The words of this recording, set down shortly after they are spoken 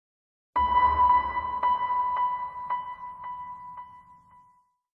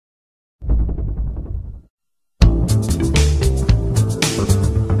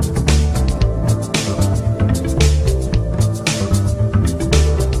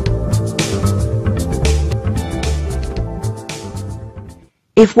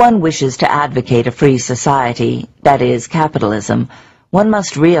If one wishes to advocate a free society, that is, capitalism, one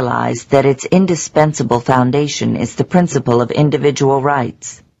must realize that its indispensable foundation is the principle of individual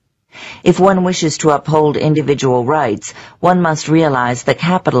rights. If one wishes to uphold individual rights, one must realize that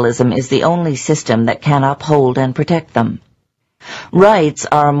capitalism is the only system that can uphold and protect them. Rights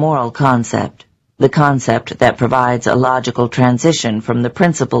are a moral concept, the concept that provides a logical transition from the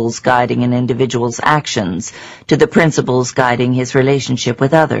principles guiding an individual's actions to the principles guiding his relationship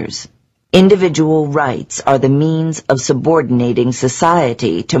with others. Individual rights are the means of subordinating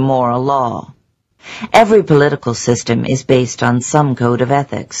society to moral law. Every political system is based on some code of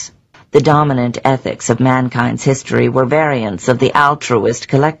ethics. The dominant ethics of mankind's history were variants of the altruist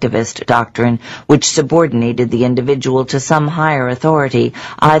collectivist doctrine which subordinated the individual to some higher authority,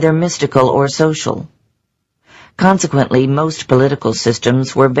 either mystical or social. Consequently, most political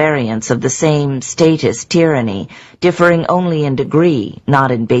systems were variants of the same status tyranny, differing only in degree,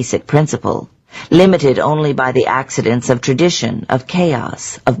 not in basic principle, limited only by the accidents of tradition, of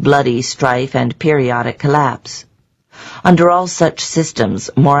chaos, of bloody strife and periodic collapse. Under all such systems,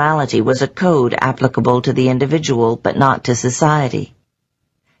 morality was a code applicable to the individual but not to society.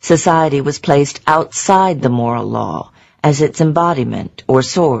 Society was placed outside the moral law as its embodiment or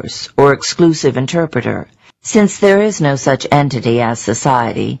source or exclusive interpreter. Since there is no such entity as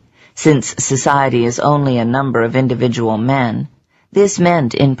society, since society is only a number of individual men, this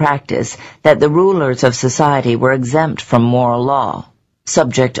meant in practice that the rulers of society were exempt from moral law.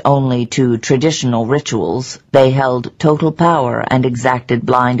 Subject only to traditional rituals, they held total power and exacted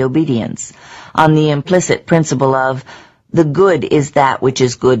blind obedience, on the implicit principle of, the good is that which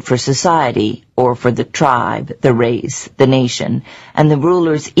is good for society, or for the tribe, the race, the nation, and the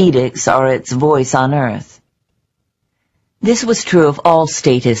ruler's edicts are its voice on earth. This was true of all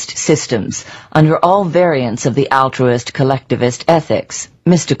statist systems, under all variants of the altruist collectivist ethics,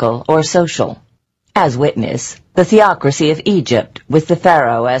 mystical or social. As witness, the theocracy of Egypt, with the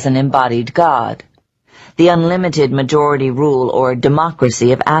pharaoh as an embodied god, the unlimited majority rule or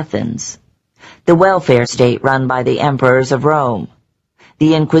democracy of Athens, the welfare state run by the emperors of Rome,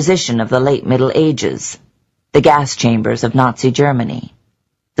 the Inquisition of the late Middle Ages, the gas chambers of Nazi Germany,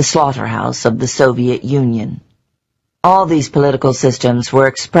 the slaughterhouse of the Soviet Union. All these political systems were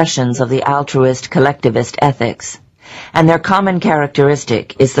expressions of the altruist collectivist ethics, and their common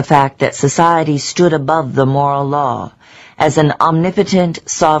characteristic is the fact that society stood above the moral law as an omnipotent,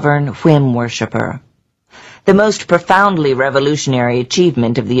 sovereign whim worshipper. The most profoundly revolutionary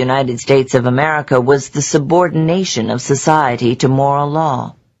achievement of the United States of America was the subordination of society to moral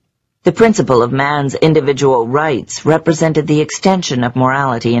law. The principle of man's individual rights represented the extension of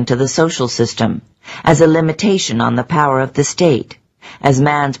morality into the social system, as a limitation on the power of the state, as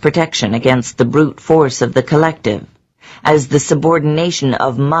man's protection against the brute force of the collective, as the subordination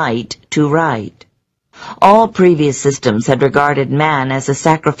of might to right. All previous systems had regarded man as a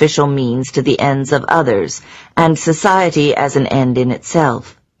sacrificial means to the ends of others, and society as an end in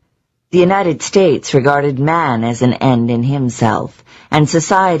itself. The United States regarded man as an end in himself, and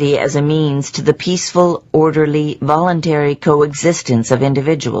society as a means to the peaceful, orderly, voluntary coexistence of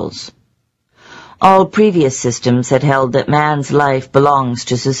individuals. All previous systems had held that man's life belongs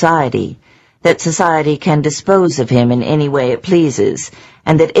to society, that society can dispose of him in any way it pleases,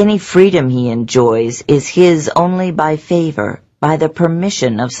 and that any freedom he enjoys is his only by favor, by the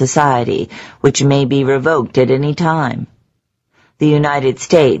permission of society, which may be revoked at any time. The United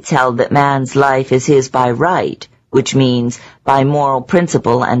States held that man's life is his by right, which means by moral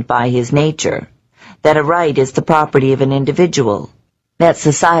principle and by his nature, that a right is the property of an individual, that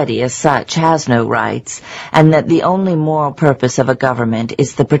society as such has no rights, and that the only moral purpose of a government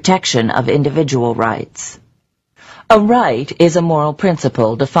is the protection of individual rights. A right is a moral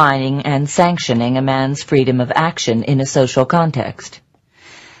principle defining and sanctioning a man's freedom of action in a social context.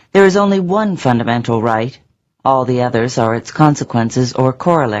 There is only one fundamental right. All the others are its consequences or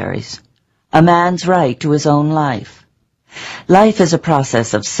corollaries. A man's right to his own life. Life is a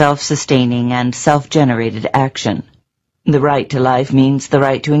process of self-sustaining and self-generated action. The right to life means the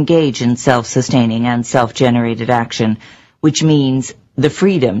right to engage in self-sustaining and self-generated action, which means the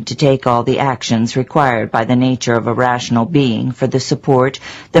freedom to take all the actions required by the nature of a rational being for the support,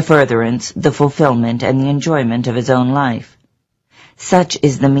 the furtherance, the fulfillment, and the enjoyment of his own life. Such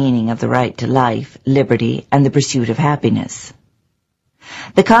is the meaning of the right to life, liberty, and the pursuit of happiness.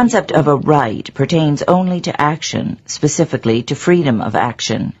 The concept of a right pertains only to action, specifically to freedom of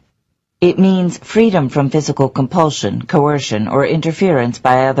action. It means freedom from physical compulsion, coercion, or interference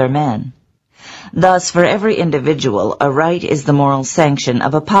by other men. Thus, for every individual, a right is the moral sanction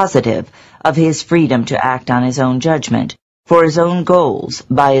of a positive, of his freedom to act on his own judgment, for his own goals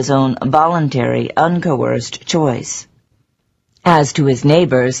by his own voluntary, uncoerced choice. As to his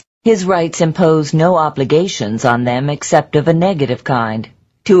neighbors, his rights impose no obligations on them except of a negative kind,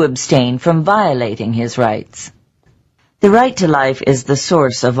 to abstain from violating his rights. The right to life is the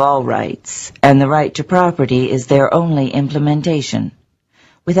source of all rights, and the right to property is their only implementation.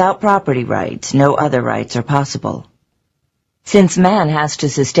 Without property rights, no other rights are possible. Since man has to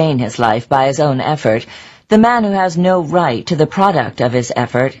sustain his life by his own effort, the man who has no right to the product of his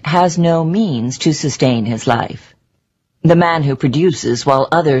effort has no means to sustain his life. The man who produces while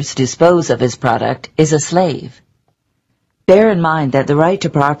others dispose of his product is a slave. Bear in mind that the right to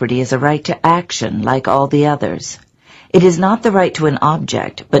property is a right to action like all the others. It is not the right to an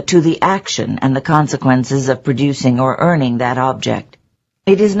object, but to the action and the consequences of producing or earning that object.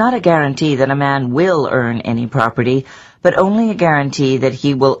 It is not a guarantee that a man will earn any property, but only a guarantee that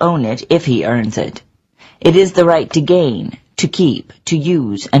he will own it if he earns it. It is the right to gain, to keep, to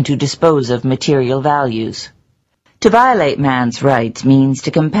use, and to dispose of material values. To violate man's rights means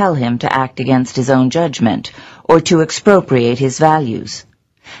to compel him to act against his own judgment, or to expropriate his values.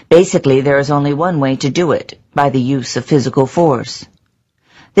 Basically, there is only one way to do it, by the use of physical force.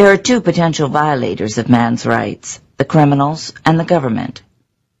 There are two potential violators of man's rights, the criminals and the government.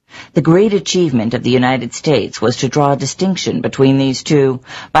 The great achievement of the United States was to draw a distinction between these two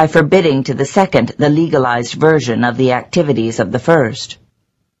by forbidding to the second the legalized version of the activities of the first.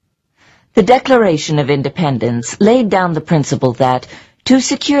 The Declaration of Independence laid down the principle that, to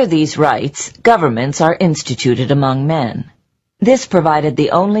secure these rights, governments are instituted among men. This provided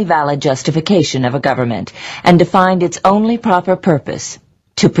the only valid justification of a government, and defined its only proper purpose,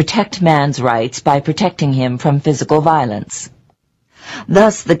 to protect man's rights by protecting him from physical violence.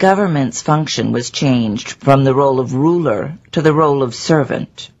 Thus, the government's function was changed from the role of ruler to the role of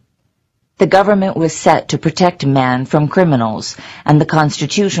servant. The government was set to protect man from criminals, and the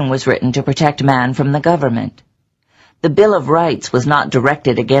Constitution was written to protect man from the government. The Bill of Rights was not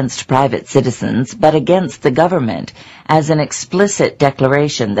directed against private citizens, but against the government, as an explicit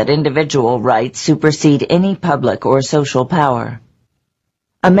declaration that individual rights supersede any public or social power.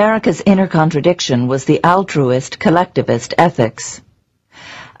 America's inner contradiction was the altruist collectivist ethics.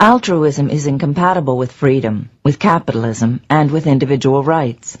 Altruism is incompatible with freedom, with capitalism, and with individual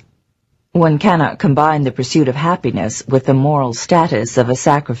rights. One cannot combine the pursuit of happiness with the moral status of a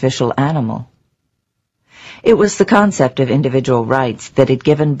sacrificial animal. It was the concept of individual rights that had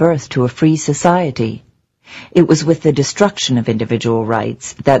given birth to a free society. It was with the destruction of individual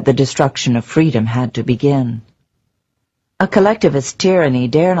rights that the destruction of freedom had to begin. A collectivist tyranny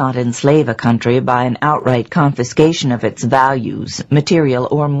dare not enslave a country by an outright confiscation of its values, material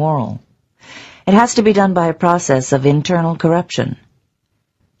or moral. It has to be done by a process of internal corruption.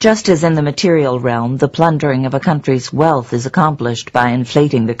 Just as in the material realm the plundering of a country's wealth is accomplished by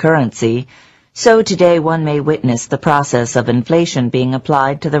inflating the currency, so today one may witness the process of inflation being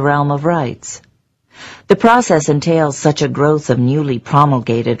applied to the realm of rights. The process entails such a growth of newly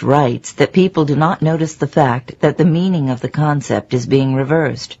promulgated rights that people do not notice the fact that the meaning of the concept is being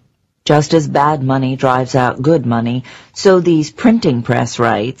reversed. Just as bad money drives out good money, so these printing press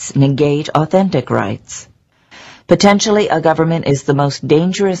rights negate authentic rights. Potentially, a government is the most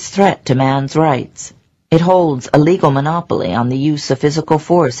dangerous threat to man's rights. It holds a legal monopoly on the use of physical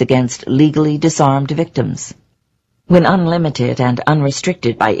force against legally disarmed victims. When unlimited and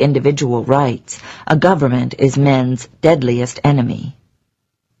unrestricted by individual rights, a government is men's deadliest enemy.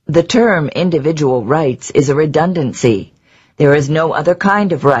 The term individual rights is a redundancy. There is no other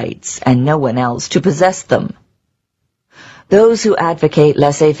kind of rights, and no one else to possess them. Those who advocate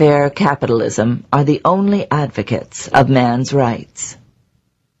laissez-faire capitalism are the only advocates of man's rights.